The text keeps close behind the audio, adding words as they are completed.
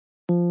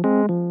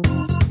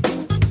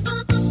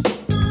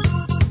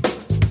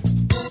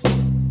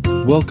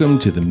Welcome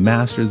to the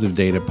Masters of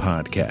Data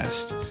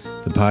podcast,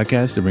 the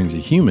podcast that brings a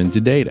human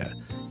to data.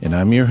 And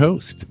I'm your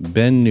host,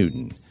 Ben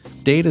Newton.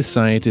 Data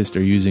scientists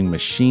are using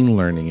machine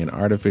learning and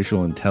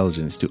artificial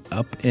intelligence to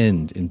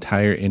upend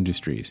entire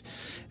industries,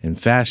 and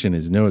fashion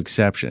is no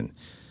exception.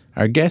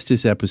 Our guest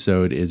this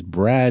episode is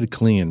Brad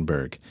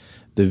Klingenberg,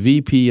 the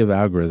VP of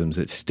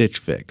Algorithms at Stitch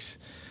Fix.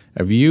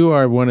 If you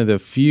are one of the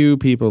few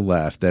people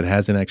left that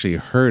hasn't actually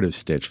heard of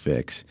Stitch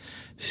Fix,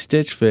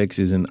 Stitch Fix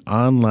is an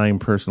online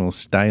personal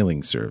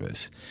styling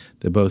service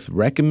that both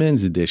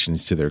recommends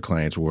additions to their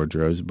clients'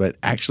 wardrobes, but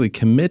actually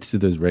commits to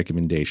those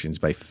recommendations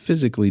by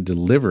physically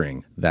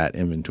delivering that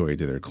inventory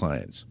to their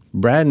clients.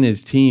 Brad and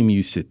his team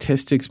use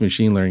statistics,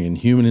 machine learning, and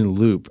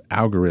human-in-the-loop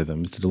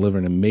algorithms to deliver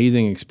an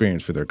amazing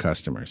experience for their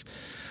customers,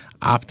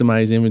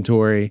 optimize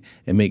inventory,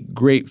 and make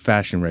great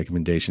fashion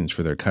recommendations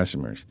for their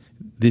customers.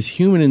 This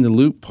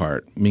human-in-the-loop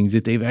part means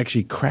that they've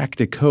actually cracked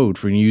the code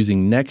for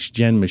using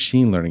next-gen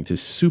machine learning to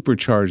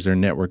supercharge their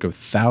network of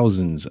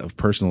thousands of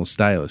personal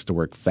stylists to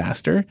work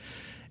faster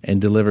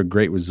and deliver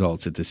great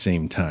results at the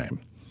same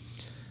time.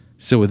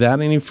 So without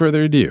any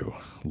further ado,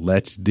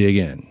 let's dig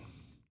in.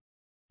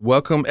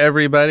 Welcome,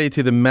 everybody,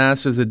 to the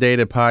Masters of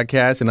Data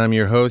podcast, and I'm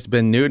your host,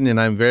 Ben Newton, and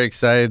I'm very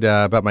excited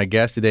about my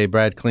guest today,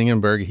 Brad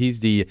Klingenberg. He's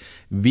the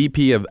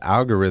VP of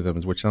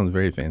Algorithms, which sounds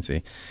very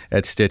fancy,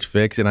 at Stitch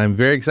Fix, and I'm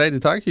very excited to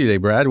talk to you today,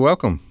 Brad.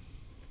 Welcome.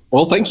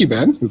 Well, thank you,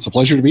 Ben. It's a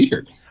pleasure to be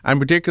here. I'm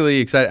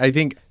particularly excited. I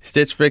think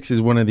Stitch Fix is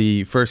one of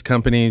the first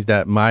companies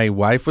that my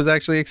wife was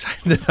actually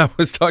excited that I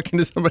was talking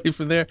to somebody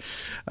from there.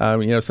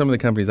 Some of the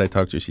companies I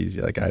talk to, she's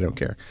like, I don't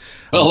care.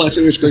 Well, that's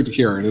always great to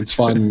hear, and it's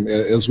fun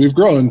as we've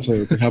grown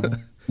to have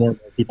more and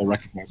more people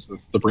recognize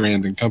the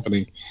brand and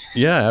company.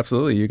 Yeah,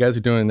 absolutely. You guys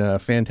are doing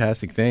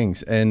fantastic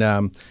things. And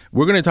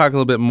we're going to talk a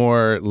little bit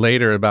more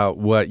later about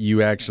what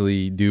you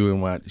actually do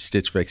and what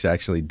Stitch Fix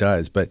actually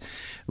does. But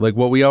like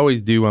what we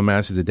always do on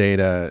Masters of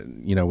Data,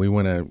 we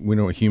want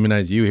to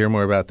humanize you, hear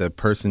more about the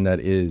person that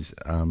is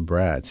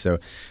Brad. So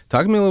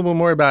talk to me a little bit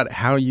more about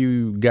how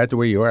you got to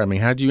where you are. I mean,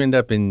 how did you end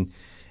up in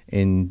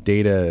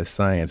data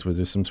science? Was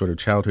there some sort of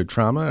childhood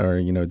trauma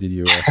or, did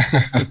you...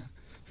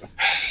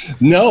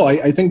 No,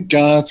 I think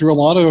through a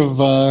lot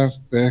of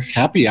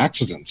happy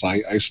accidents.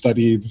 I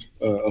studied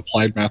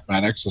applied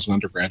mathematics as an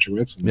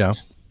undergraduate and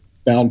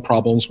found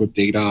problems with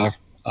data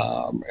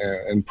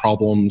and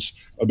problems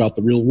about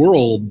the real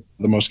world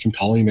the most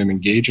compelling and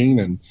engaging.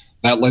 And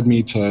that led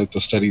me to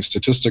study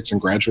statistics in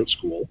graduate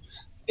school.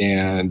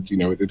 And,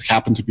 it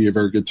happened to be a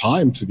very good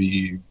time to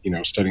be,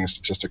 studying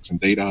statistics and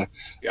data.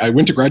 I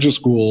went to graduate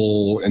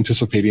school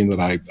anticipating that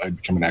I'd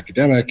become an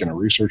academic and a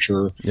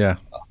researcher. Yeah.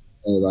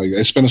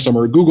 I spent a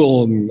summer at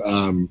Google and,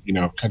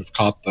 kind of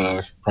caught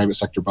the private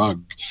sector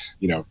bug,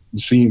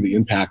 seeing the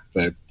impact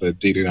that the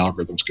data and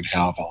algorithms could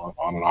have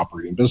on an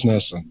operating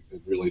business. And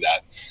really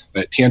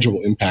that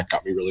tangible impact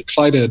got me really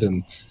excited.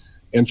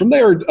 And from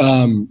there,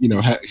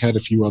 had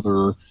a few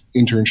other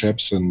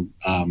internships and,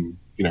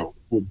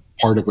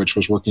 part of which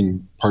was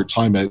working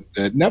part-time at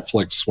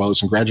Netflix while I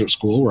was in graduate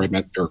school, where I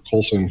met Eric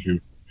Colson,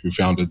 who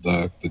founded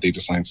the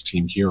data science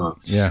team here.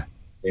 Yeah.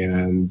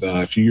 And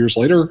a few years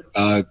later,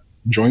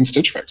 joined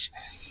Stitch Fix.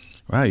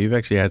 Wow, you've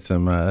actually had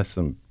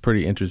some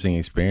pretty interesting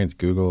experience,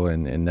 Google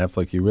and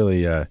Netflix. You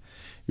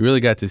really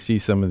got to see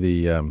some of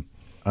the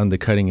on the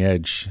cutting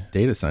edge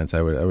data science.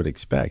 I would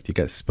expect you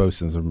got exposed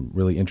to some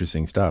really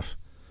interesting stuff.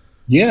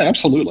 Yeah,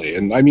 absolutely.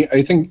 And I mean,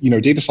 I think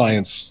data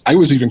science. I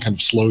was even kind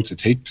of slow to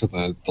take to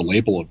the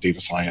label of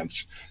data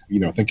science.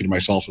 Thinking of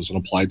myself as an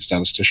applied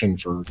statistician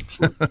for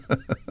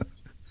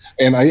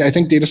And I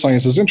think data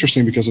science is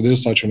interesting because it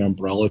is such an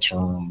umbrella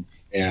term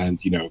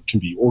and, can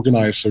be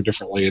organized so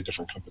differently at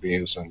different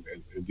companies. And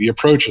the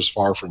approach is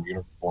far from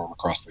uniform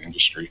across the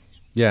industry.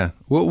 Yeah.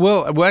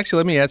 Well, actually,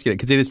 let me ask you that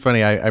because it is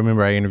funny. I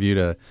remember I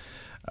interviewed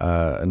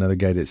another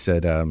guy that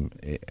said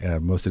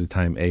most of the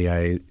time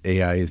AI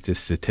is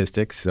just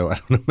statistics. So I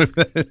don't know if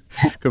that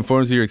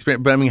conforms to your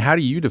experience. But I mean, how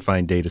do you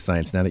define data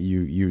science now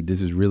that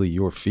this is really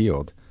your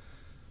field?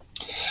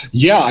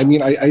 Yeah, I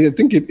mean, I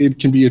think it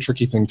can be a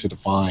tricky thing to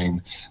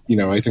define.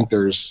 I think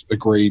there's a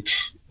great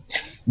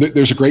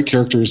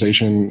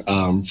characterization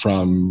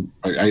from,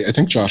 I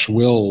think, Josh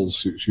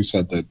Wills, who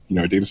said that,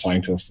 a data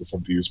scientist is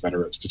somebody who's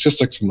better at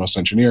statistics than most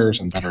engineers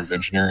and better at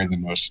engineering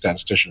than most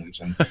statisticians.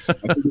 And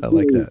I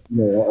like that.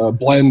 A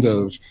blend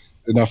of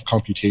enough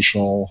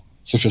computational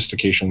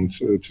sophistication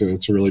to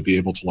really be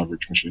able to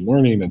leverage machine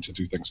learning and to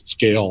do things at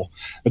scale,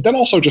 but then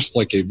also just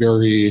like a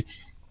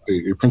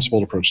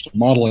principled approach to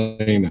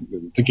modeling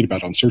and thinking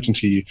about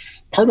uncertainty.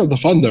 Part of the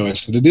fun, though,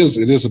 is that it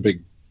is a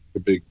big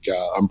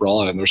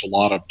umbrella, and there's a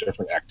lot of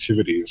different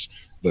activities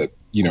that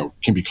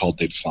can be called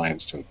data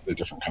science to the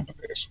different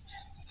companies.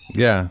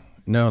 Yeah,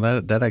 no,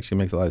 that actually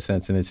makes a lot of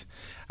sense, and it's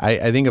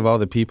I think of all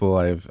the people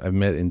I've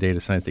met in data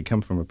science, they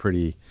come from a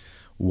pretty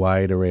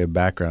wide array of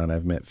background.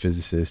 I've met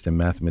physicists and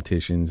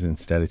mathematicians and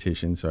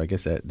statisticians, so I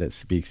guess that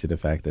speaks to the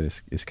fact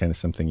that it's kind of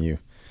something you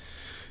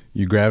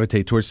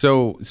gravitate towards.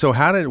 So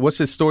what's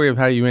the story of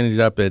how you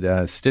ended up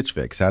at Stitch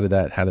Fix? How did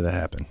that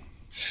happen?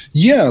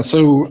 Yeah.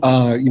 So,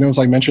 as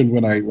I mentioned,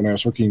 when I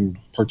was working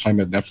part-time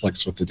at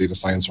Netflix with the data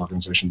science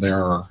organization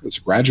there as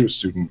a graduate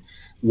student,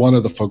 one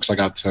of the folks I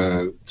got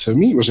to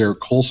meet was Eric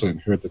Colson,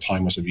 who at the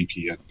time was a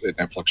VP at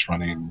Netflix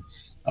running,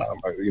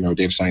 a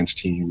data science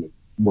team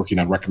working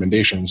on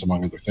recommendations,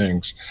 among other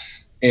things.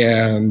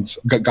 And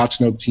got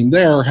to know the team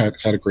there, had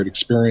a great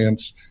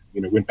experience,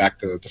 went back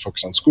to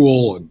focus on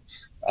school.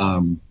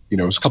 And,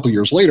 it was a couple of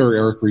years later,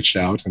 Eric reached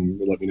out and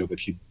let me know that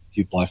he'd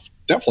left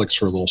Netflix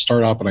for a little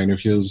startup. And I knew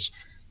his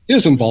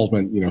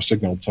involvement,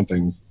 signaled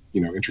something,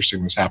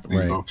 interesting was happening.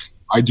 Right. So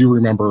I do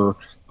remember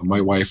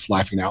my wife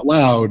laughing out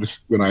loud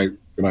when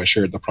I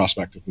shared the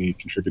prospect of me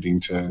contributing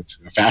to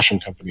a fashion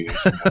company.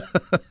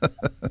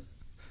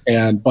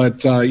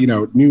 But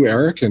knew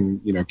Eric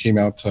and, came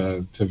out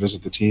to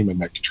visit the team and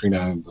met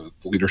Katrina and the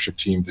leadership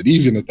team that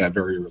even at that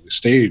very early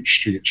stage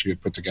she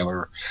had put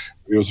together.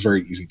 It was a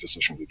very easy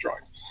decision to join.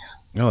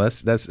 Oh,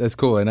 that's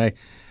cool. And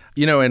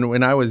and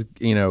when I was,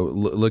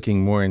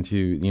 looking more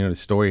into, the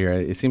story here,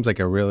 it seems like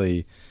a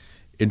really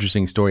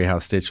interesting story how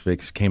Stitch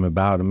Fix came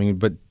about. I mean,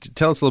 but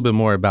tell us a little bit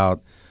more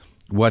about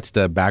what's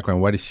the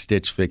background. What is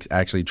Stitch Fix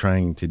actually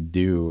trying to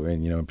do?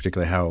 And,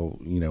 particularly how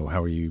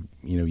are you,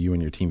 you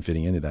and your team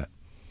fitting into that?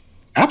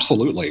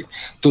 Absolutely.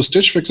 So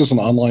Stitch Fix is an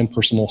online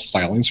personal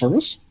styling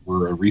service.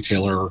 We're a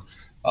retailer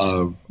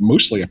of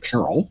mostly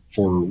apparel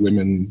for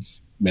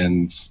women's,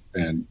 men's,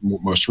 and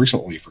most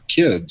recently for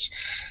kids.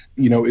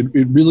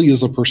 It really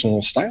is a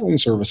personal styling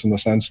service in the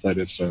sense that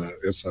it's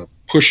a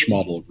push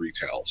model of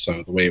retail.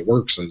 So the way it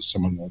works is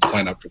someone will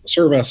sign up for the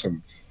service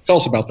and tell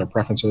us about their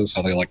preferences,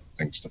 how they like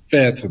things to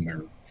fit, and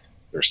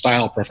their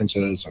style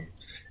preferences,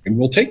 and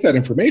we'll take that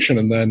information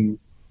and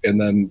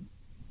then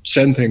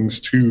send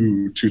things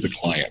to the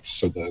clients.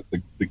 So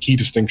the key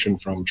distinction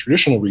from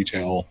traditional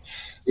retail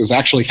is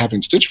actually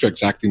having Stitch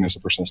Fix acting as a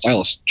personal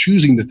stylist,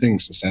 choosing the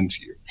things to send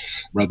to you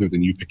rather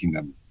than you picking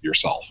them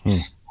yourself.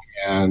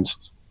 And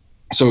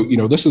so,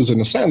 this is in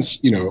a sense,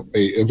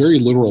 a very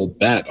literal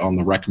bet on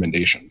the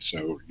recommendation.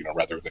 So,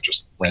 rather than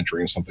just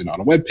rendering something on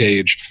a web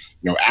page,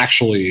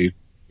 actually,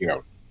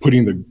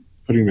 putting it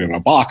in a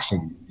box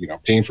and,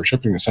 paying for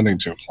shipping and sending it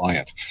to a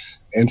client.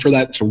 And for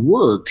that to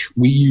work,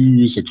 we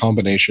use a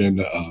combination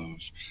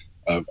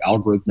of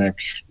algorithmic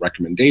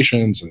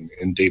recommendations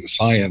and data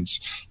science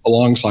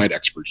alongside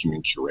expert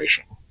human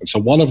curation. And so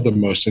one of the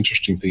most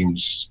interesting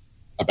themes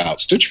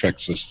about Stitch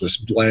Fix is this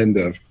blend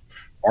of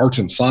art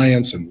and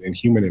science and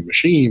human and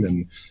machine.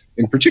 And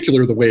in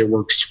particular, the way it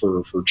works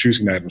for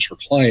choosing items for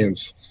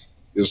clients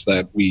is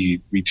that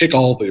we take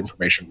all the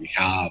information we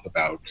have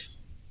about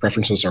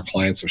preferences our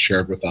clients have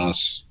shared with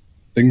us,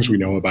 things we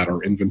know about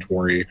our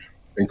inventory,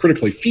 and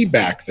critically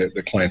feedback that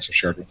the clients have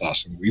shared with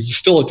us. And we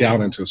distill it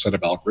down into a set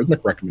of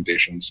algorithmic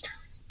recommendations,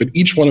 but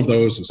each one of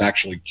those is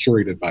actually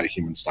curated by a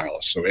human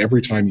stylist. So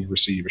every time you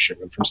receive a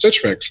shipment from Stitch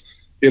Fix,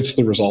 it's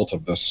the result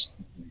of this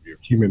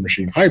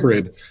human-machine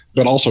hybrid,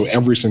 but also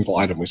every single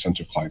item we send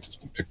to a client has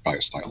been picked by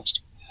a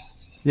stylist.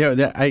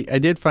 Yeah, I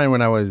did find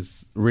when I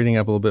was reading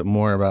up a little bit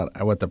more about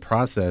how the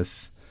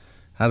process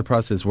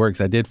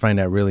works, I did find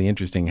that really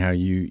interesting how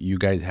you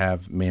guys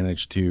have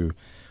managed to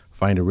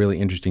find a really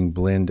interesting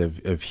blend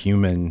of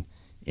human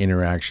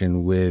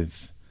interaction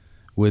with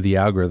the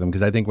algorithm.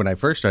 Because I think when I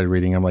first started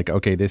reading, I'm like,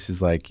 okay, this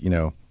is like,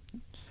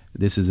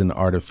 this is an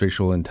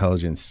artificial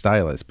intelligence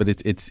stylist, but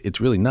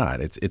it's really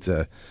not. It's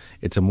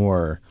a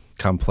more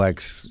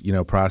complex,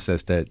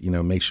 process that,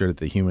 makes sure that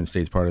the human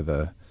stays part of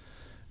the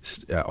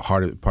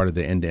part of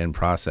the end-to-end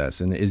process.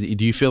 And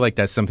do you feel like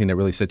that's something that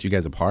really sets you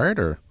guys apart,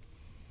 or?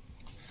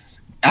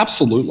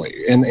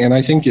 Absolutely. And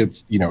I think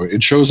it's,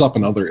 it shows up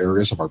in other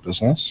areas of our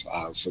business.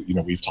 So,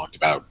 we've talked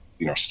about,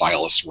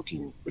 stylists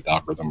working with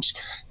algorithms.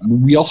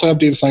 We also have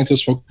data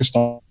scientists focused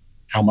on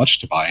how much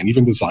to buy and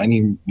even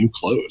designing new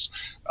clothes.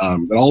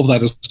 And all of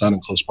that is done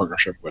in close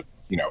partnership with,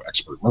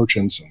 expert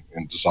merchants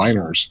and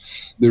designers.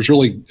 There's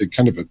really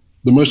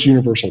the most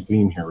universal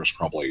theme here is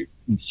probably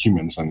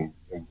humans and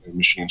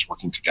machines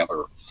working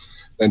together.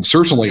 And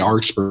certainly our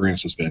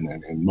experience has been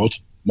in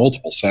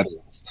multiple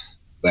settings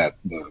that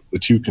the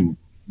two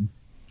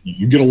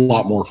you get a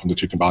lot more from the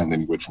two combined than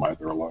you would from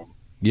either alone.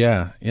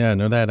 Yeah,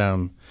 no, that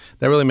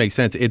really makes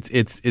sense.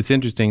 It's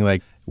interesting.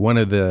 Like one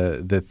of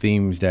the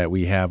themes that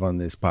we have on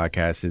this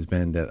podcast has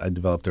been that I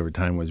developed over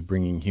time was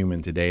bringing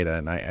human to data,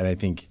 and I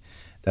think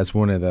that's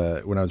when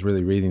I was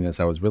really reading this,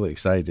 I was really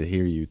excited to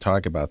hear you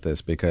talk about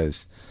this,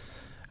 because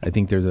I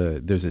think there's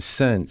a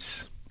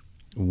sense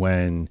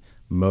when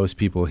most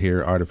people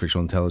hear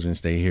artificial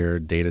intelligence, they hear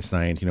data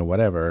science,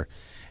 whatever.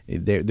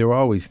 They're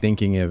always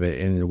thinking of it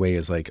in a way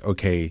as like,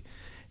 okay,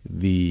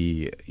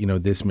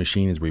 this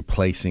machine is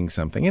replacing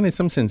something, and in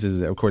some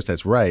senses, of course,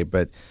 that's right.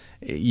 But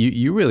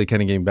you really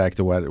kind of getting back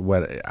to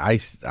what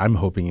I'm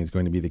hoping is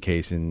going to be the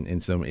case in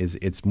some is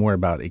it's more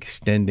about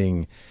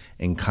extending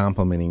and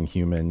complementing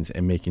humans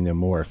and making them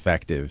more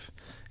effective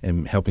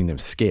and helping them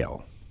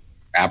scale.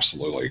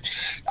 Absolutely.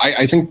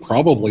 I think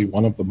probably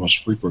one of the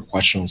most frequent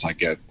questions I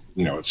get,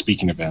 at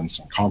speaking events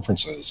and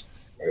conferences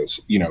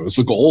is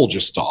the goal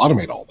just to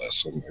automate all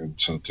this and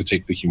to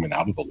take the human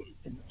out of the loop.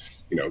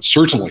 And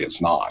certainly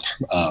it's not.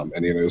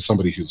 And as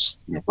somebody who's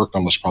worked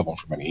on this problem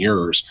for many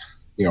years,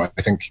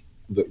 I think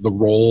the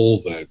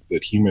role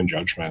that human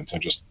judgment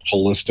and just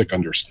holistic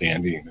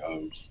understanding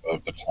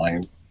of the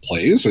client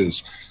plays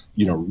is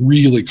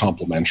really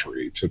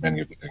complementary to many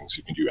of the things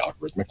you can do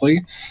algorithmically.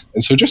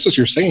 And so just as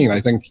you're saying,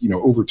 I think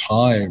over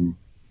time,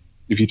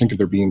 if you think of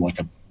there being like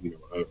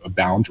a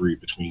boundary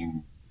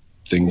between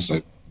things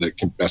that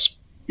can best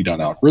be done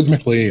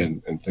algorithmically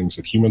and things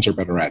that humans are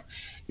better at,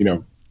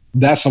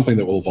 that's something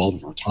that will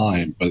evolve over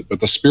time. But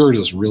the spirit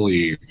is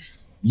really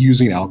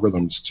using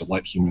algorithms to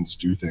let humans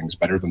do things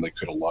better than they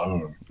could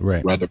alone,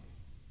 right, rather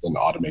than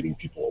automating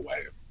people away.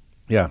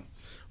 Yeah.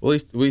 Well,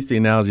 at least the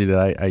analogy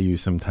that I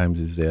use sometimes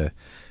is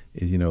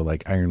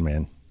like Iron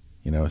Man.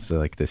 So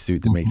like the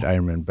suit that makes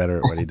Iron Man better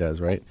at what he does,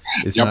 right?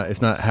 It's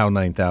not HAL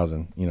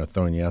 9000,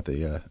 throwing you out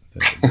the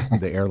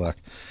airlock.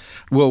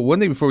 Well, one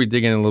thing before we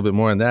dig in a little bit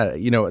more on that,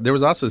 there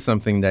was also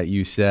something that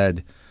you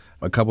said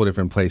a couple of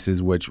different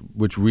places, which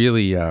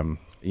really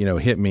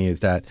hit me, is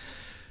that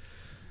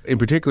in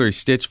particular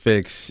Stitch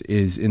Fix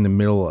is in the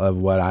middle of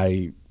what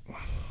I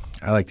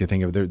like to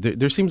think of.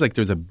 There seems like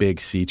there's a big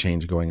sea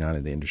change going on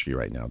in the industry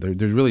right now.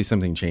 There's really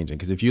something changing,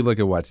 because if you look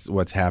at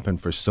what's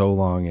happened for so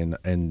long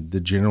in the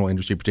general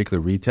industry,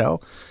 particularly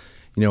retail,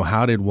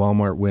 how did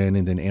Walmart win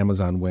and then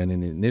Amazon win?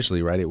 And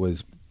initially, right, it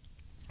was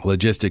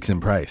logistics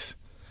and price.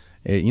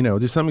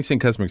 To some extent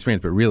customer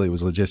experience, but really it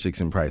was logistics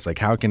and price. Like,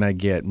 how can I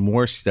get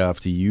more stuff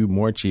to you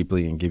more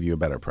cheaply and give you a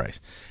better price,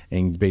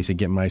 and basically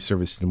get my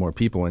services to more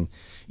people? And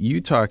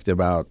you talked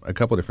about a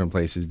couple different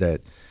places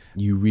that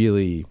you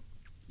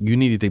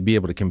needed to be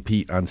able to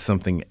compete on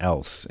something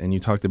else. And you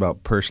talked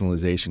about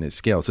personalization at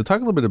scale. So talk a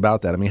little bit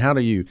about that. I mean, how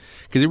do you,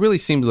 because it really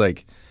seems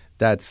like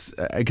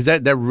because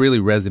that really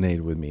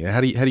resonated with me.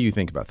 How do you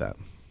think about that?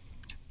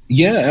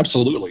 Yeah,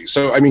 absolutely.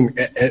 So, I mean,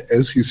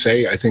 as you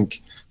say, I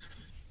think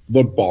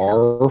the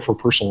bar for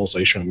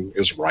personalization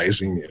is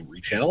rising in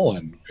retail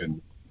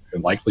and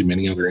likely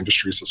many other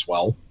industries as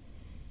well.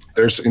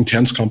 There's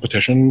intense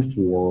competition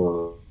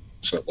for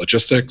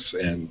logistics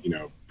and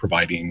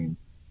providing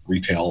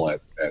retail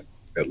at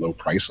low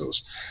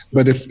prices.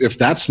 But if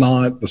that's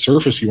not the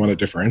surface you want to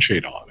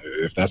differentiate on,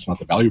 if that's not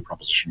the value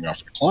proposition you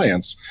offer to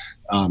clients,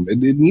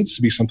 it needs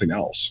to be something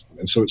else.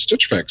 And so at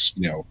Stitch Fix,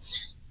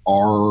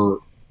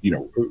 for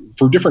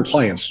different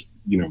clients,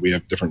 we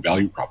have different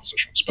value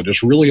propositions, but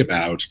it's really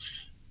about,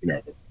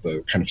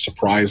 the kind of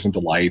surprise and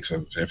delight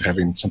of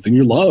having something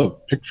you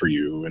love picked for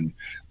you, and,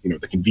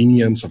 the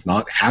convenience of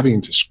not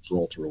having to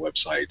scroll through a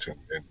website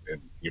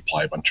and you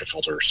apply a bunch of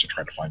filters to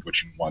try to find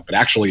what you want, but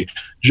actually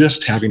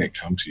just having it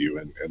come to you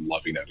and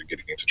loving it and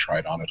getting it to try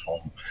it on at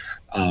home.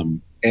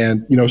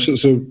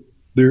 So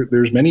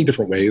there's many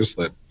different ways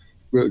that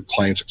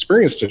clients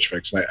experience Stitch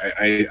Fix. And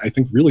I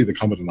think really the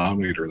common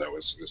denominator, though,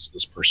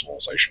 is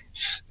personalization.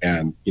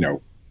 And,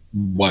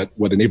 what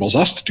enables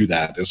us to do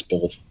that is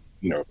both,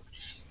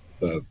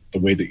 the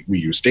way that we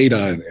use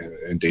data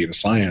and data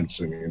science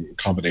and in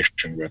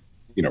combination with,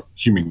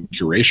 human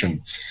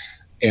curation.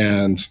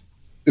 And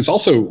it's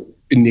also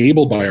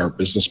enabled by our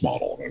business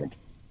model in an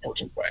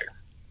important way.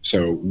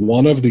 So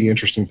one of the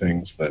interesting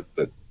things that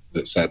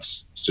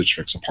sets Stitch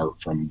Fix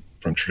apart from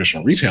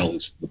traditional retail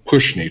is the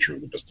push nature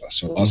of the business.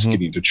 So us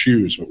getting to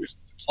choose what we send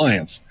to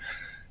clients.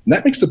 And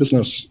that makes the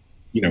business,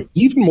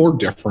 even more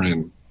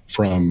different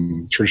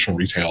from traditional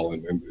retail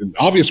in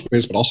obvious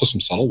ways, but also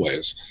some subtle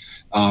ways.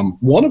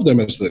 One of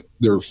them is that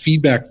there are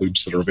feedback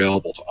loops that are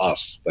available to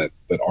us that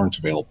aren't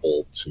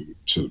available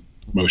to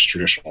most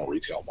traditional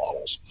retail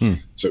models.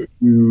 So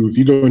if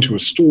you go into a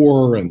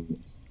store and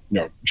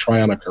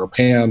try on a pair of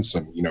pants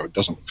and it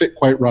doesn't fit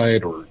quite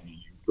right, or you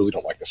really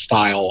don't like the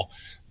style,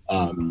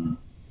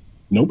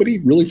 nobody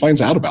really finds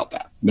out about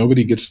that.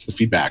 Nobody gets the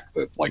feedback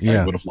that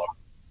I would have loved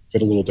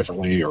fit a little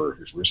differently, or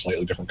it's a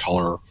slightly different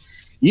color.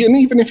 And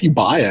even if you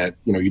buy it,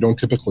 you don't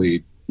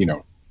typically,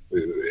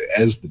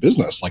 as the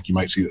business, you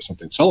might see that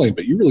something's selling,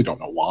 but you really don't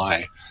know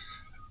why.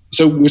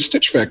 So with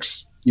Stitch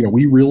Fix,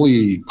 we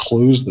really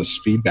close this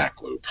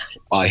feedback loop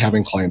by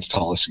having clients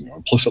tell us,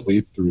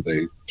 implicitly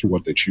through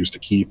what they choose to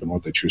keep and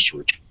what they choose to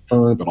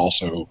return, but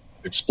also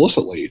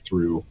explicitly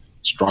through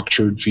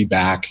structured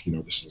feedback.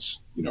 This is,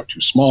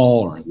 too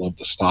small, or I love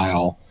the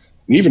style.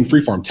 And even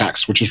free-form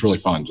text, which is really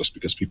fun just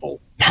because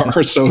people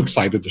are so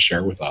excited to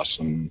share with us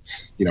and,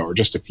 are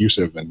just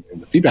effusive in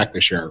the feedback they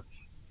share.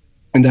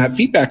 And that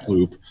feedback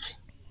loop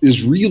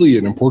is really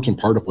an important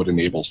part of what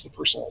enables the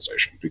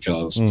personalization,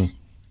 because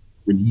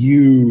when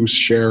you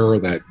share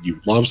that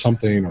you love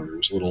something, or it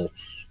was a little,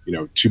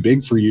 too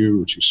big for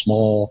you or too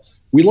small,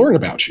 we learn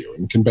about you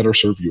and can better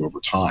serve you over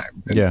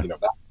time. And,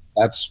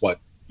 that's what,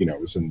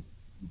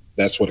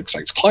 that's what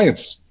excites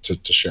clients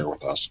to share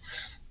with us.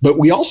 But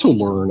we also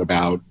learn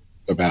about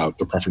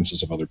the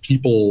preferences of other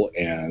people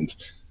and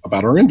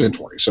about our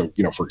inventory. So,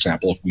 for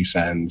example, if we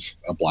send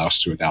a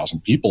blouse to 1,000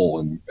 people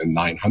and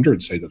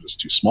 900 say that it's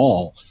too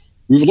small,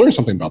 we've learned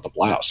something about the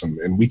blouse,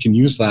 and we can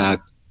use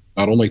that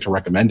not only to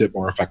recommend it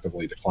more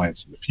effectively to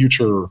clients in the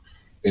future.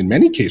 In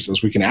many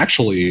cases, we can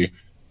actually,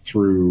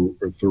 through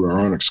our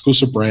own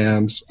exclusive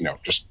brands,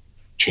 just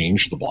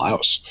change the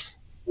blouse,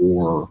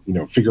 or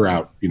figure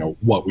out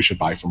what we should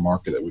buy from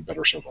market that would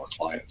better serve our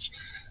clients.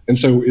 And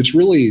so it's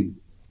really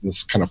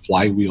this kind of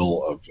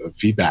flywheel of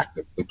feedback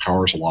that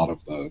powers a lot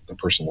of the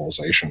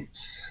personalization.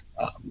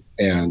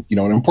 And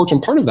an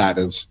important part of that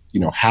is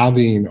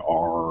having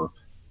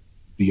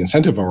the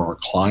incentive of our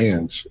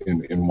clients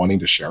in wanting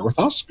to share with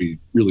us be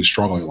really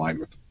strongly aligned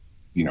with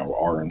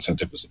our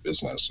incentive as a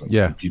business,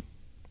 and people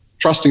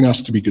trusting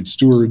us to be good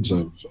stewards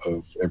of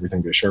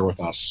everything they share with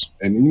us,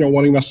 and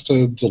wanting us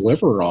to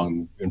deliver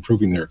on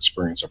improving their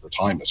experience over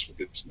time as we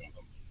get to know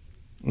them.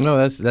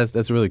 No,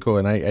 that's really cool,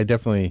 and I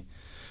definitely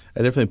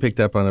picked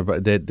up on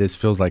it. That this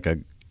feels like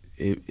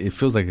it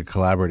feels like a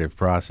collaborative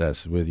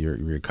process with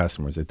your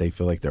customers, that they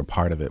feel like they're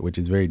part of it, which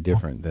is very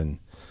different than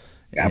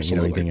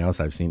anything else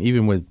I've seen.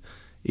 Even with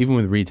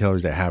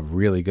retailers that have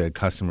really good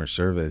customer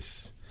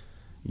service,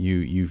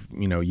 you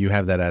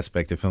have that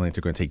aspect of feeling like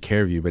they're going to take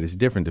care of you, but it's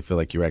different to feel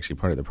like you're actually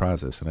part of the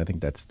process, and I think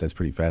that's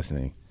pretty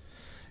fascinating.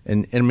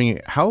 And I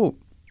mean, how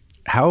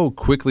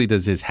quickly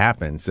does this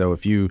happen? So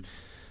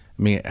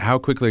how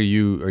quickly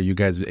are you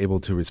guys able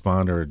to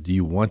respond, or do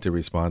you want to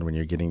respond when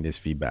you're getting this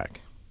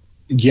feedback?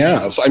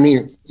 Yes, I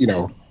mean,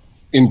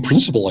 in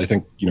principle, I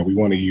think we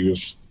want to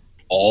use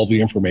all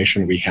the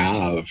information we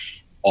have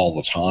all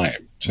the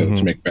time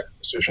to make better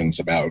decisions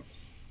about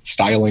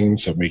styling,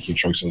 so making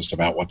choices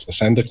about what to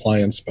send to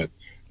clients, but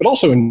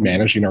also in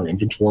managing our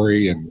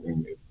inventory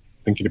and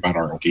thinking about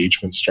our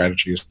engagement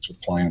strategies with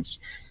clients.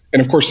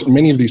 And of course,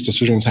 many of these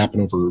decisions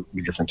happen over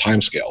different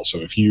time scales. So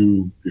if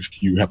you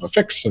have a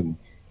fix and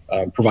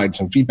provide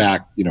some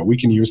feedback, we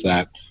can use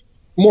that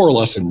more or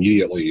less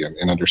immediately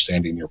in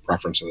understanding your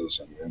preferences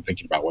and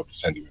thinking about what to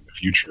send you in the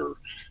future.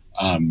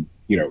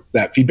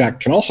 That feedback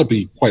can also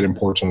be quite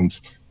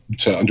important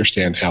to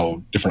understand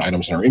how different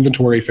items in our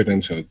inventory fit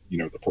into,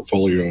 the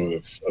portfolio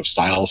of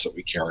styles that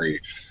we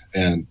carry,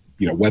 and,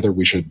 whether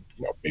we should,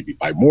 maybe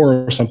buy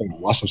more of something or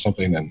less of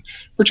something. And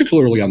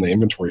particularly on the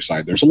inventory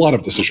side, there's a lot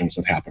of decisions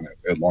that happen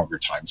at longer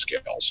time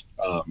scales.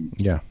 And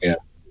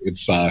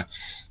it's, I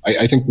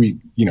think we,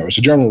 as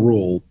a general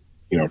rule,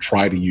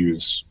 try to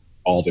use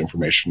all the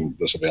information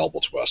that's available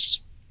to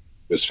us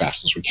as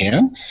fast as we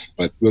can,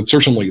 but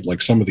certainly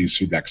like some of these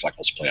feedback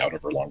cycles play out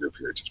over longer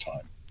periods of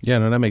time. Yeah,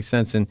 no, that makes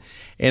sense, and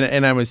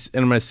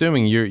I'm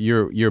assuming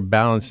you're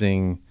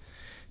balancing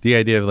the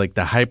idea of like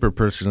the hyper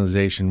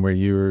personalization, where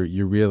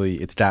you're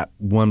really, it's that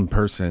one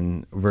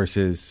person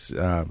versus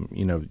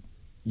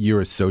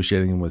you're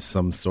associating with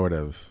some sort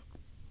of,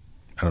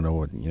 I don't know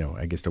what,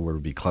 I guess the word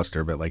would be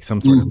cluster, but like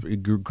some sort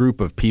of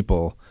group of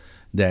people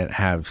that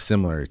have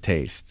similar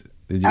taste.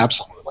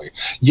 Absolutely,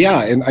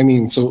 yeah, and I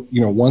mean, so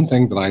one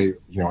thing that I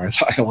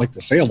like to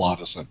say a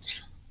lot is that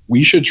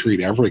we should treat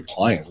every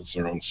client as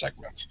their own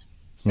segment.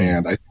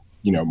 And I,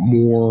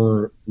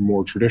 more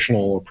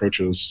traditional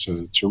approaches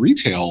to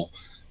retail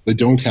that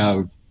don't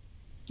have,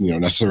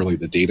 necessarily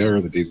the data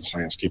or the data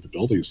science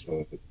capabilities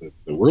that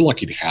we're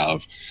lucky to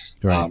have,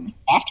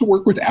 have to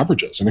work with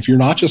averages. And if you're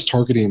not just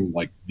targeting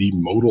like the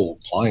modal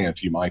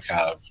client, you might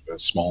have a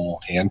small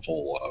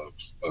handful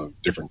of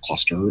different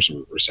clusters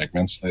or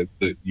segments that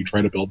you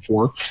try to build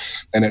for.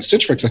 And at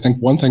Stitch Fix, I think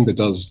one thing that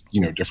does,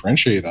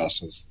 differentiate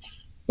us is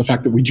the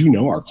fact that we do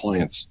know our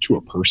clients to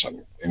a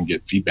person and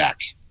get feedback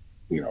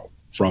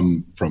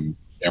from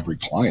every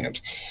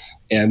client.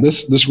 And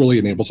this really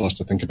enables us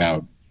to think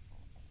about,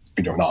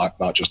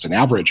 not just an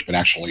average, but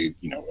actually,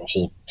 a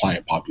whole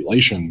client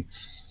population.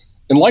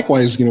 And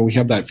likewise, we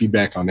have that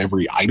feedback on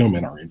every item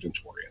in our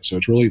inventory. So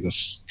it's really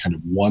this kind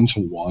of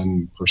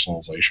one-to-one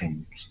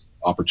personalization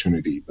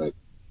opportunity that,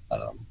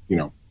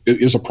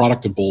 it is a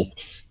product of both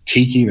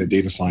taking a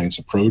data science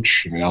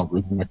approach and an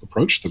algorithmic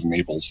approach that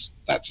enables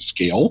that to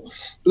scale,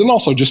 but then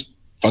also just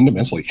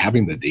fundamentally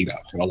having the data.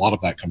 And a lot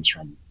of that comes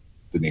from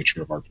the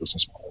nature of our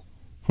business model.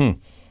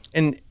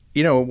 And,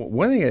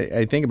 one thing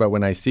I think about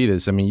when I see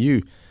this, I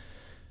mean,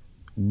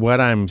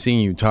 what I'm seeing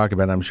you talk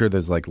about, I'm sure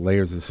there's like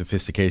layers of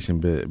sophistication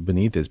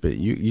beneath this, but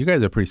you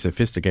guys are pretty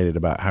sophisticated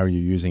about how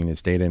you're using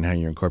this data and how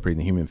you're incorporating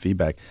the human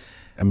feedback.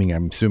 I mean,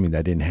 I'm assuming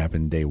that didn't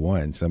happen day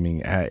one. So, I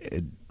mean, has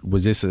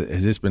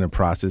this been a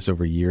process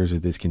over years?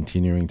 Is this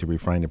continuing to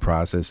refine the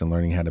process and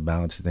learning how to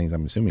balance things?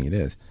 I'm assuming it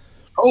is.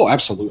 Oh,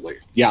 absolutely.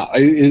 Yeah.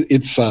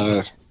 It's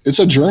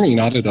a journey,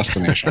 not a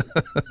destination.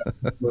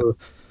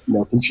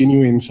 We're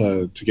continuing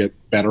to get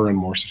better and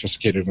more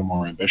sophisticated and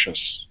more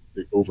ambitious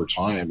over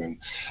time. And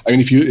I mean,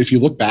 if you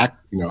look back,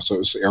 so it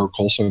was Eric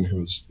Colson who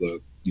was the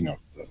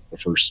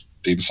first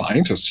data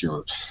scientist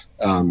here,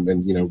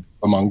 and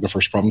among the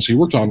first problems he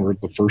worked on were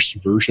the first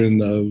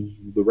version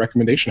of the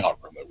recommendation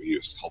algorithm that we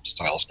use to help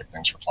stylists pick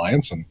things for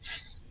clients. And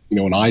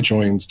when I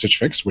joined Stitch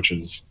Fix, which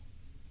is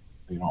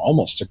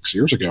almost 6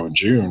 years ago in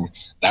June,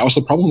 that was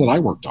the problem that I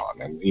worked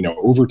on. And,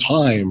 over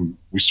time,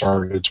 we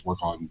started to work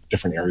on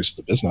different areas of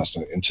the business.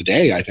 And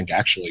today, I think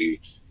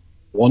actually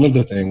one of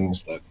the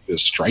things that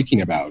is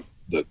striking about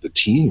the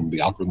team, the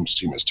algorithms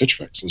team at Stitch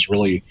Fix, is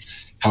really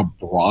how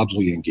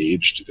broadly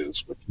engaged it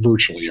is with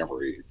virtually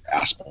every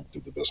aspect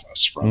of the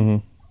business,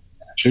 from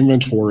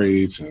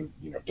inventory to,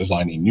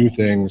 designing new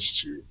things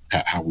to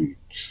how we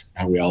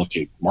how we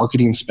allocate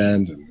marketing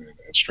spend and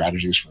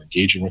strategies for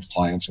engaging with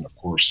clients. And of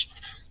course,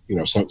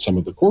 some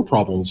of the core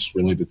problems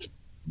related to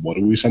what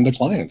do we send to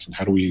clients and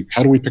how do we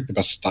pick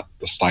the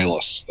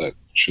stylists that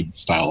should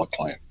style a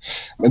client.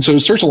 And so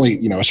it's certainly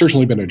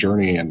been a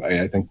journey. And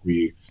I think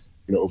we,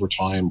 over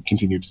time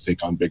continue to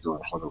take on bigger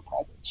and harder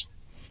problems.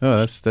 Oh,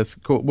 that's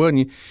cool. Well,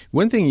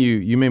 one thing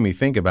you made me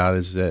think about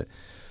is that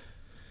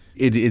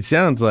it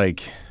sounds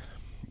like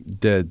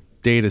the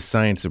data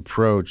science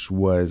approach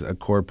was a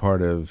core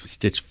part of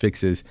Stitch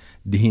Fix's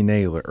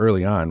DNA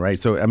early on, right?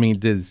 So, I mean,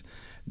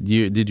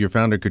 did your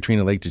founder,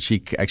 Katrina Lake, did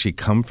she actually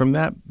come from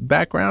that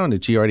background?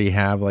 Did she already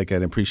have like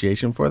an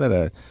appreciation for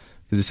that?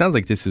 Because it sounds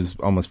like this is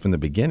almost from the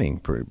beginning,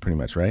 pretty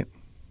much, right?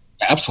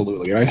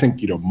 Absolutely. And I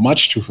think,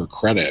 much to her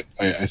credit,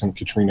 I think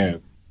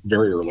Katrina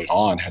very early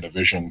on had a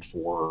vision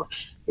for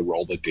the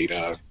role that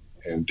data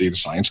and data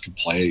science could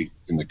play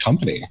in the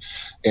company.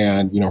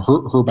 And,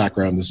 her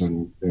background is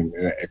in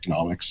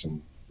economics,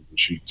 and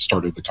she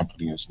started the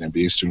company as an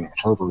MBA student at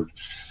Harvard.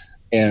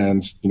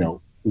 And,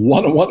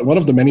 one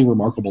of the many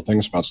remarkable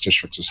things about Stitch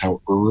Fix is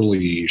how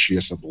early she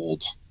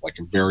assembled like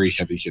a very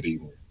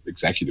heavy-hitting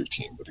executive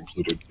team that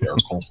included Eric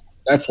Colson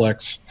from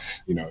Netflix,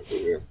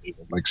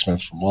 Mike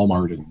Smith from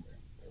Walmart, and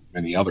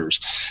many others.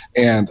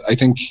 And I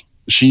think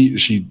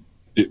she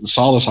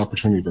saw this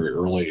opportunity very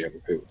early,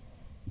 and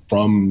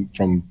from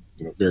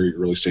very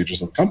early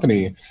stages of the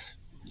company.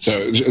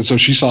 So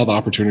she saw the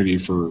opportunity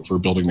for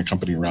building the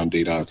company around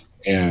data.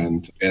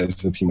 And as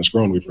the team has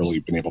grown, we've really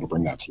been able to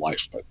bring that to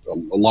life. But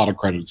a lot of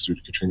credit is due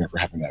to Katrina for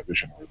having that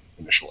vision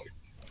initially.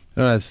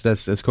 No,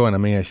 that's cool. And I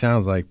mean, it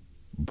sounds like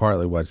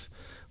partly what's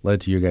led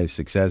to your guys'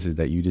 success is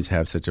that you just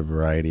have such a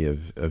variety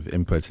of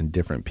inputs and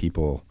different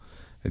people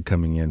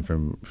coming in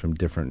from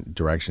different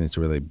directions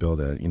to really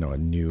build a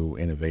new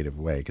innovative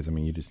way. Because I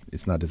mean,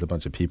 it's not just a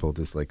bunch of people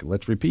just like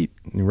let's repeat,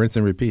 rinse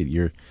and repeat.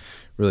 You're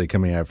really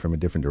coming at it from a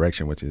different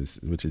direction, which is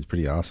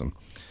pretty awesome.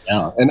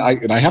 Yeah, and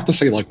I have to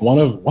say, like one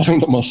of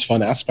the most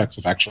fun aspects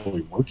of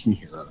actually working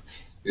here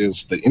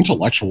is the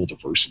intellectual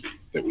diversity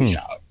that we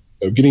have.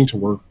 So getting to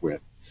work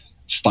with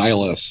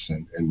stylists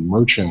and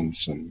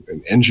merchants and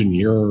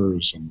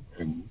engineers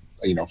and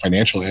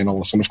financial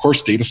analysts, and of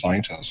course data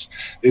scientists.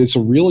 It's a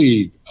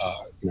really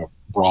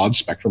broad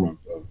spectrum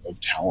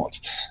of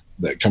talent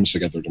that comes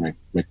together to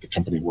make the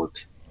company work.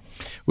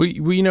 Well,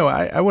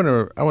 I want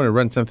to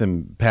run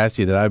something past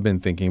you that I've been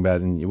thinking about,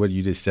 and what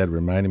you just said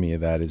reminded me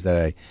of that. Is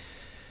that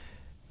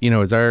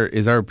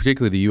as our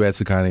particularly the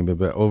U.S. economy,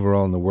 but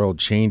overall in the world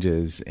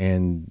changes,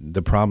 and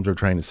the problems we're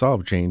trying to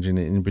solve change, and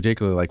in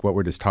particular, like what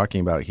we're just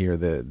talking about here,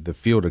 the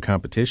field of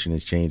competition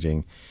is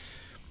changing.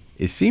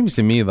 It seems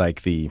to me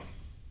like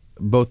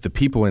both the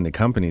people in the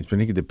companies,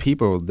 particularly the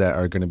people that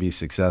are going to be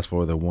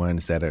successful, are the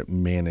ones that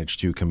manage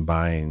to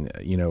combine.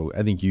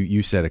 I think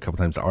you said a couple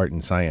times art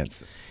and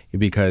science,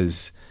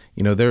 because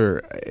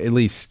they're at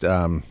least.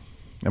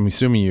 I'm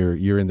assuming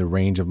you're in the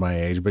range of my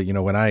age, but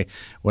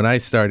when I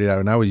started out,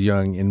 when I was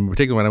young, in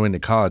particular when I went to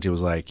college, it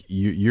was like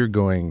you're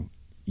going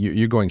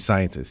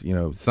sciences.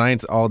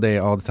 Science all day,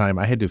 all the time.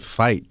 I had to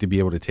fight to be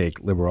able to take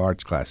liberal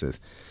arts classes.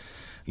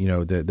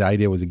 The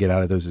idea was to get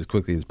out of those as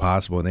quickly as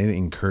possible, and they didn't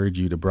encourage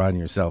you to broaden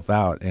yourself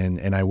out.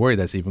 And I worry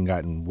that's even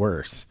gotten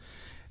worse.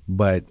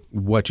 But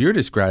what you're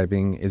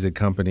describing is a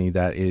company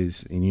that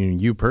is,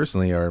 and you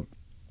personally are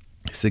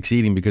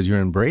succeeding because you're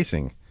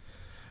embracing,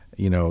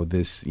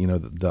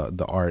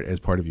 the art as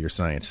part of your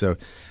science. So,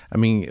 I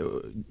mean,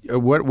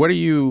 what are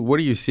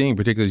you seeing,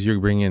 particularly as you're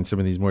bringing in some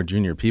of these more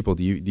junior people?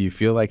 Do you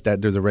feel like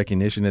that there's a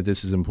recognition that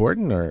this is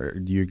important, or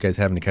do you guys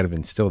having to kind of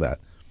instill that?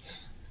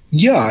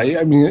 Yeah,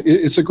 I mean,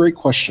 it's a great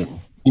question.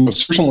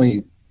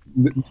 Certainly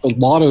a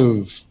lot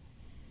of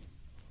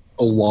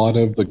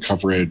the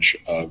coverage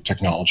of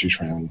technology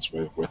trends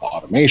with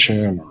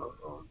automation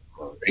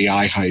or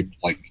AI hype,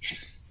 like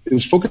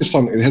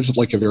it has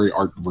like a very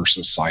art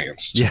versus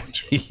science. Yeah,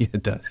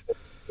 it does.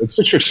 It's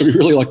interesting. We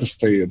really like to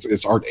say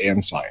it's art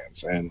and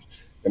science, and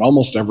in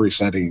almost every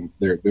setting,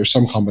 there's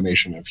some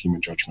combination of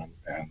human judgment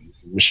and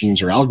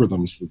machines or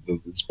algorithms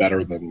that's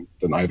better than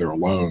either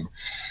alone.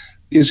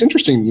 It's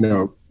interesting,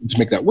 to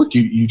make that work.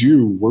 You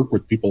do work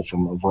with people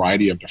from a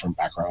variety of different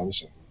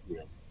backgrounds and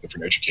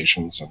different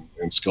educations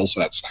and skill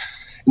sets,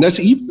 and that's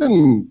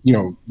even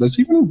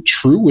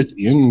true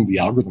within the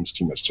algorithms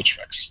team at Stitch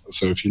Fix.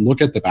 So if you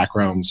look at the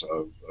backgrounds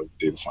of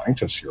data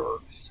scientists here,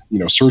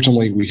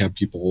 certainly we have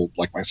people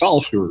like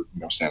myself who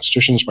are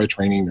statisticians by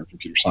training or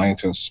computer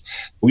scientists.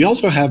 We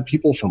also have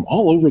people from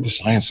all over the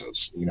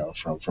sciences,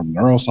 from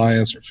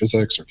neuroscience or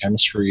physics or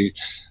chemistry.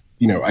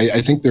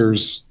 I think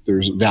there's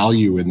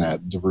value in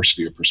that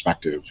diversity of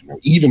perspective,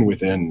 even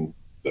within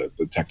the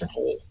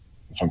technical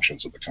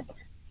functions of the company.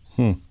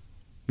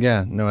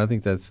 Yeah, no, I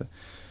think that's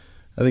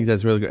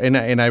really good,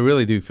 and I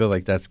really do feel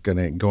like that's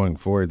going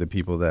forward. The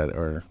people that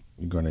are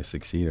going to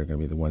succeed are going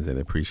to be the ones that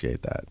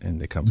appreciate that,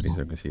 and the companies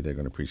that are going to see they're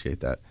going to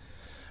appreciate that.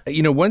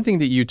 One thing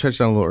that you touched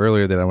on a little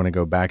earlier that I want to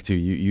go back to,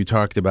 you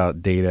talked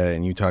about data,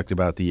 and you talked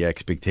about the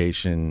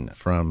expectation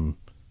from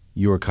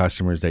your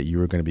customers that you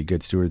were going to be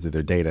good stewards of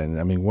their data. And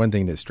I mean, one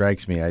thing that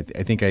strikes me, I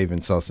think I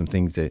even saw some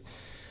things that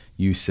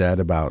you said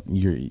about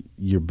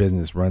your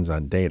business runs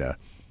on data.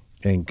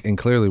 And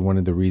clearly one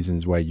of the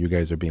reasons why you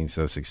guys are being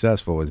so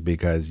successful is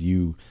because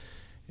you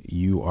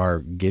are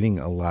getting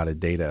a lot of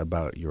data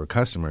about your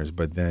customers,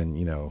 but then,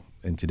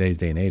 in today's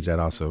day and age, that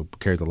also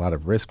carries a lot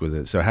of risk with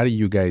it. So how do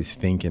you guys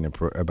think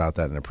about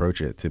that and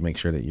approach it to make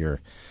sure that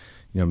you're,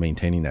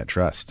 maintaining that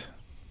trust?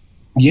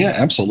 Yeah,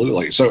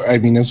 absolutely. So, I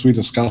mean, as we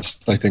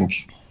discussed, I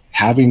think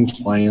having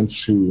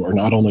clients who are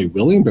not only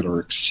willing, but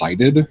are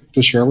excited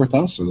to share with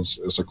us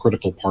is a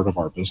critical part of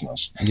our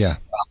business. Yeah.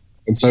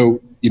 And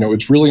so,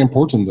 it's really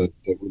important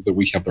that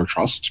we have their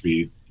trust to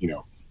be,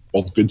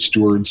 both good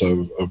stewards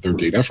of their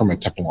data from a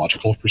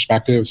technological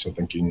perspective. So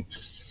thinking,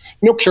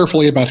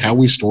 carefully about how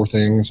we store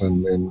things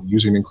and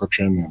using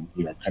encryption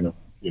and, kind of,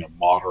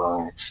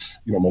 modern,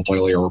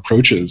 multi-layer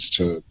approaches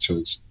to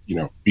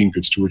being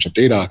good stewards of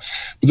data.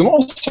 But then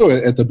also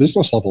at the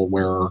business level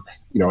where,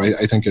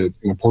 I think an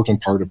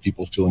important part of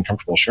people feeling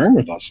comfortable sharing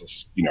with us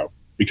is,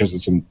 because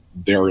it's in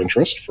their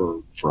interest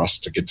for us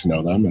to get to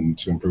know them and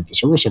to improve the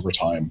service over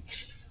time.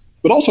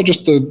 But also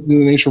just the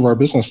nature of our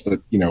business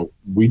that,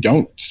 we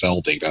don't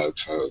sell data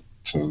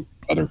to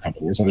other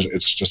companies. And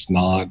it's just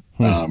not,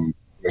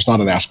 there's not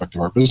an aspect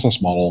of our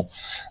business model.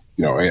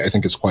 I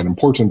think it's quite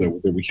important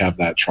that we have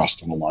that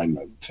trust and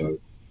alignment to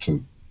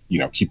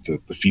keep the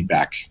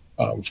feedback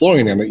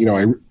flowing. And,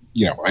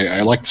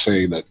 I like to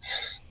say that,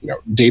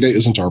 data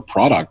isn't our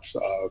product,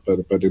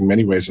 but in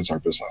many ways it's our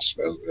business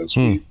as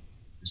we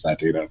use that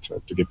data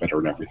to get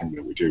better at everything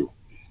that we do.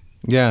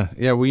 Yeah.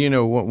 Yeah.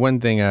 Well, one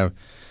thing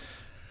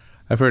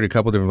I've heard a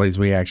couple different places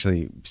we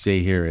actually say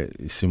here at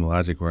Sumo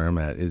Logic where I'm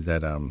at is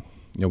that,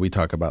 we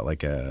talk about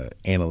like a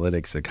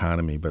analytics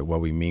economy, but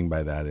what we mean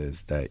by that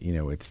is that,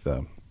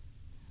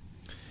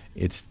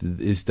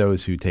 it's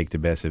those who take the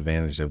best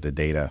advantage of the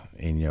data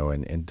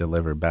and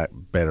deliver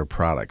better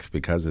products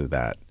because of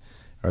that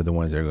are the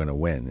ones that are going to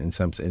win. And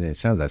it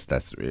sounds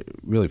that's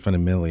really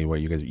fundamentally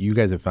what you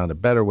guys have found a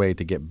better way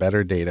to get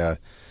better data,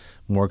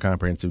 more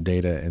comprehensive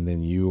data, and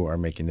then you are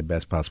making the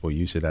best possible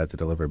use of that to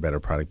deliver a better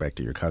product back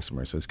to your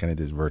customer. So it's kind of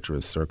this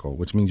virtuous circle,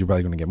 which means you're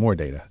probably going to get more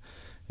data.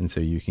 And so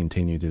you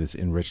continue to just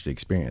enrich the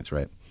experience,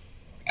 right?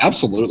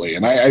 Absolutely.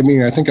 And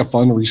I think a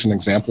fun recent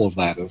example of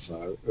that is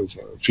a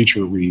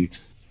feature we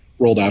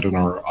rolled out in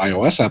our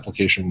iOS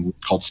application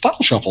called Style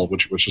Shuffle,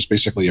 which is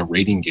basically a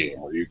rating game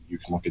where you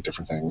can look at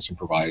different things and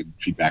provide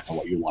feedback on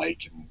what you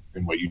like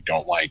and what you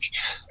don't like.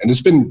 And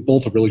it's been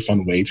both a really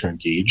fun way to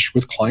engage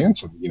with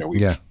clients. And,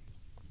 we've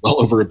well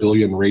over 1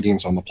 billion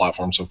ratings on the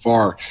platform so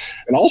far.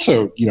 And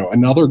also,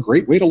 another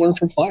great way to learn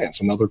from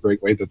clients, another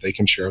great way that they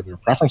can share their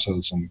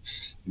preferences. And,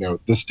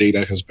 this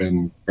data has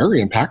been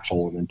very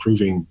impactful in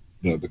improving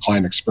the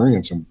client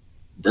experience in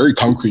very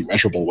concrete,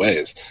 measurable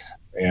ways.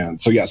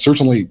 And so, yeah,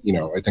 certainly,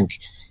 I think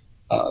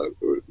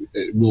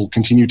we'll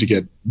continue to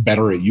get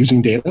better at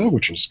using data,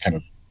 which is kind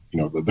of,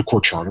 the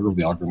core charter of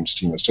the algorithms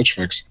team at Stitch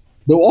Fix.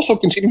 They'll also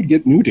continue to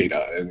get new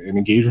data and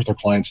engage with our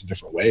clients in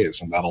different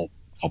ways, and that'll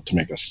help to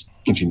make us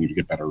continue to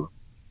get better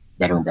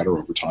and better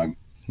over time.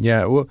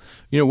 Yeah, well,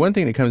 one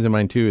thing that comes to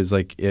mind too is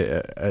like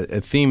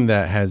a theme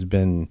that has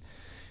been,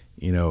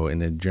 in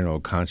the general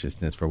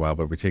consciousness for a while,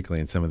 but particularly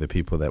in some of the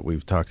people that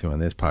we've talked to on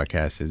this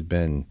podcast has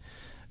been,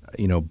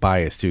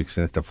 bias too, because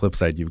it's the flip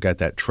side. You've got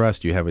that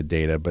trust you have with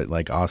data, but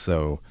like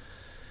also,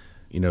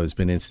 there's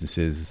been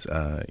instances,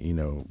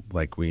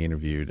 like we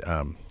interviewed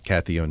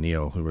Kathy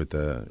O'Neill, who wrote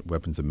the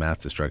Weapons of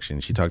Math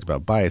Destruction. She talked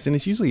about bias, and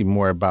it's usually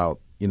more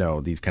about,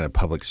 these kind of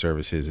public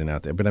services and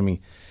out there. But I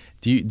mean,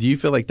 do you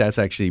feel like that's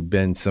actually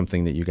been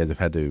something that you guys have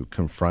had to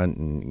confront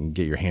and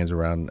get your hands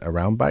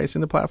around bias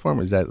in the platform?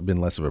 Or has that been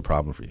less of a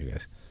problem for you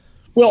guys?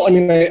 Well, I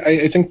mean,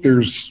 I think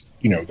there's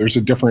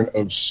a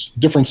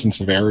difference in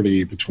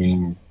severity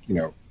between,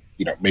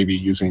 maybe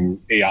using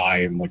AI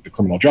and like the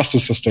criminal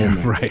justice system.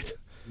 Yeah, right.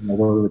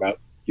 Worry about,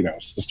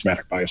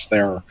 systematic bias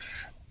there.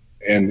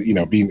 And,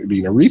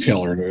 being a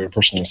retailer and a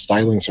personal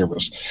styling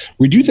service,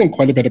 we do think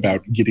quite a bit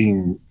about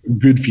getting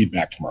good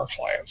feedback from our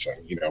clients.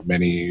 And,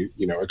 many,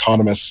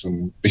 economists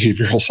and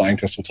behavioral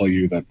scientists will tell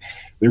you that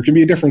there can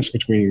be a difference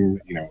between,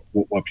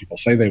 what people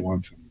say they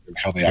want and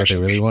how they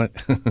actually really want.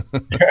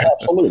 Yeah,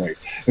 absolutely.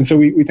 And so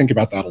we think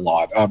about that a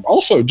lot.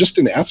 Also, just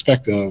an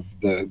aspect of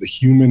the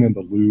human in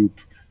the loop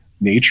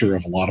nature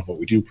of a lot of what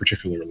we do,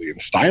 particularly in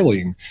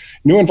styling,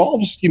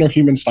 involves,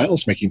 human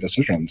stylists making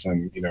decisions.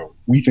 And,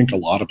 we think a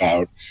lot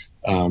about,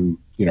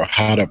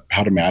 how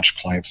to match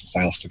clients and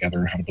stylists together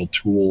and how to build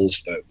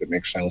tools that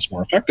make stylists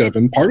more effective.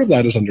 And part of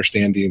that is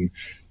understanding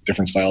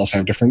different stylists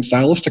have different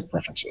stylistic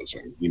preferences.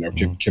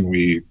 And, can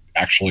we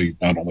actually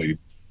not only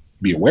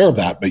be aware of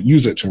that, but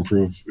use it to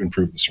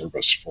improve the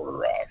service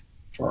for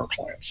our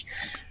clients.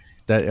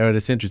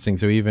 That's interesting.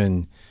 So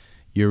even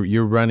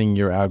you're running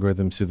your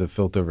algorithms through the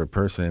filter of a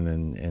person,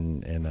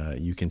 and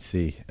you can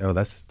see,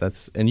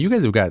 that's and you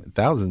guys have got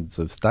thousands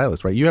of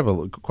stylists, right? You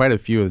have quite a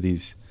few of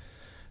these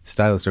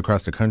stylists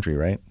across the country,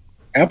 right?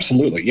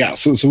 Absolutely, yeah.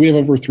 So we have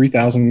over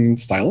 3,000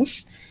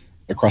 stylists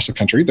across the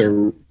country.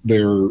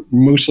 They're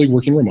mostly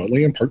working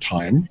remotely and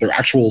part-time. They're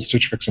actual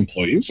Stitch Fix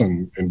employees,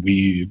 and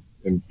we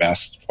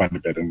invest quite a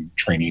bit in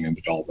training and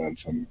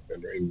development and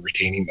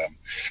retaining them.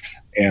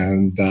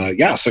 And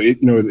so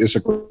it's a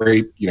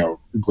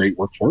great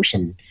workforce,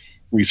 and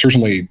we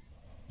certainly,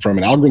 from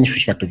an algorithms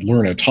perspective,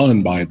 learn a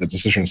ton by the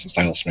decisions that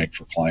stylists make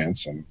for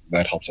clients, and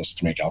that helps us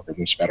to make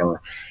algorithms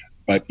better.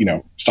 But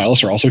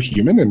stylists are also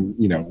human, and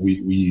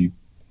we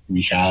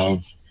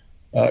have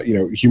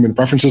human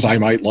preferences. I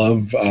might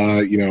love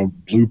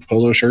blue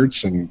polo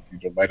shirts, and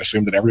you might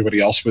assume that everybody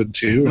else would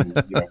too.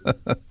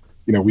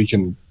 And we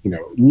can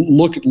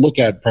look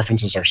at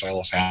preferences our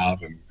stylists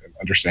have and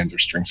understand their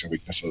strengths and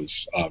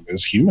weaknesses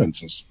as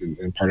humans, as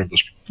in part of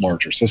this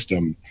larger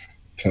system,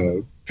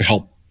 to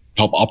help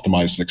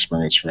optimize the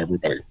experience for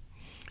everybody.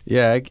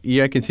 Yeah, I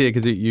can see it,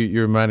 because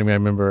you're reminding me. I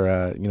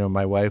remember,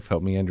 my wife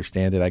helped me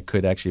understand it. I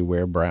could actually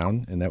wear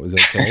brown, and that was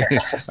okay.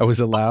 I was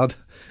allowed.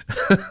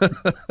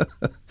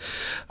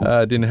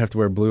 Didn't have to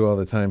wear blue all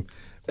the time.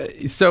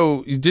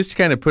 So just to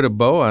kind of put a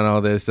bow on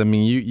all this, I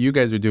mean, you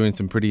guys are doing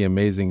some pretty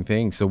amazing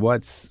things. So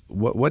what's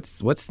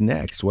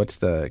next? What's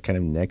the kind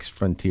of next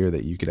frontier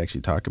that you could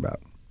actually talk about?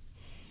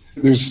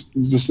 There's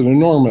just an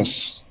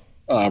enormous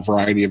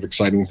variety of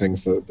exciting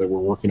things that we're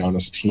working on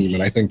as a team,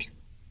 and I think,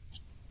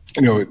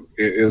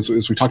 as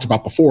we talked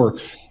about before,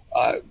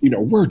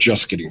 we're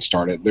just getting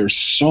started. There's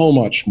so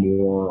much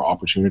more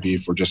opportunity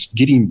for just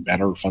getting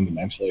better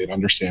fundamentally and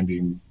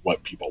understanding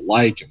what people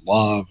like and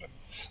love, and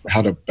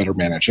how to better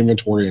manage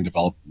inventory and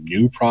develop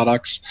new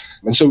products.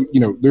 And so,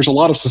 there's a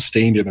lot of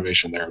sustained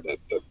innovation there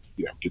that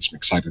gets me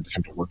excited to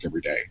come to work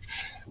every day.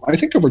 I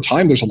think over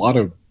time, there's a lot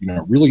of,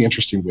 really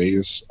interesting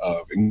ways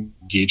of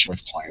engaging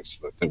with clients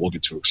that we'll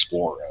get to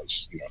explore,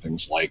 as,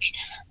 things like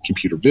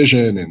computer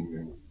vision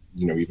and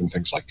even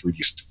things like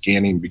 3D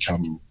scanning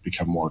become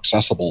more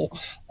accessible.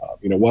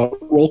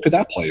 What role could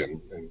that play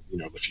in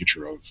the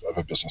future of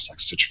a business like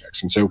Stitch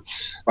Fix? And so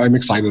I'm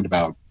excited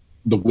about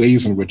the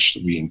ways in which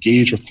we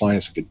engage with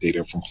clients and get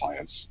data from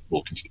clients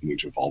will continue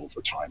to evolve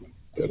over time.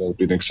 And it'll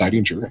be an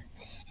exciting journey.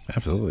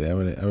 Absolutely. I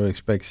would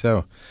expect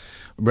so.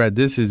 Brad,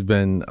 this has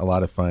been a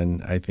lot of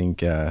fun. I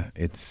think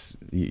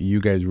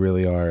you guys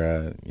really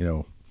are,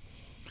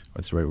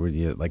 what's the right word?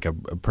 Like a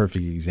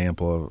perfect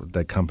example of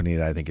the company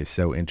that I think is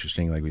so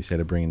interesting. Like we said,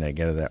 of bringing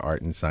together that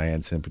art and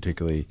science, and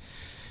particularly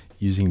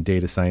using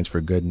data science for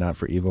good, not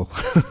for evil,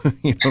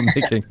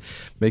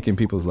 making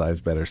people's lives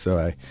better.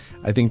 So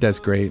I think that's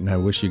great, and I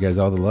wish you guys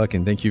all the luck,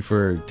 and thank you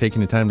for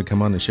taking the time to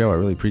come on the show. I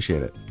really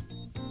appreciate it.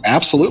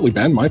 Absolutely,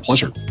 Ben. My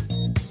pleasure.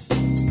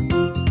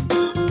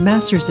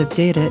 Masters of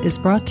Data is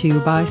brought to you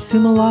by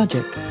Sumo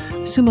Logic.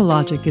 Sumo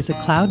Logic is a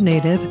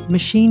cloud-native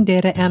machine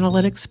data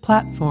analytics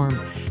platform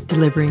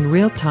delivering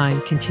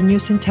real-time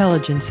continuous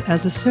intelligence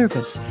as a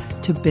service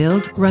to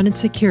build, run, and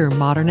secure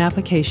modern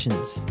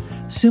applications.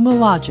 Sumo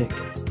Logic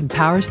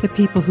empowers the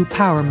people who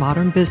power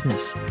modern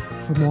business.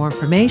 For more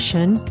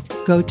information,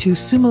 go to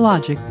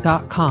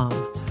sumologic.com.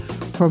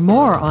 For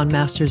more on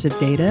Masters of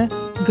Data,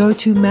 go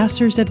to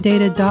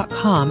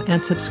mastersofdata.com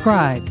and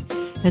subscribe.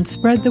 And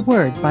spread the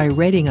word by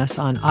rating us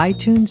on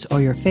iTunes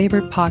or your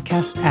favorite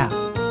podcast app.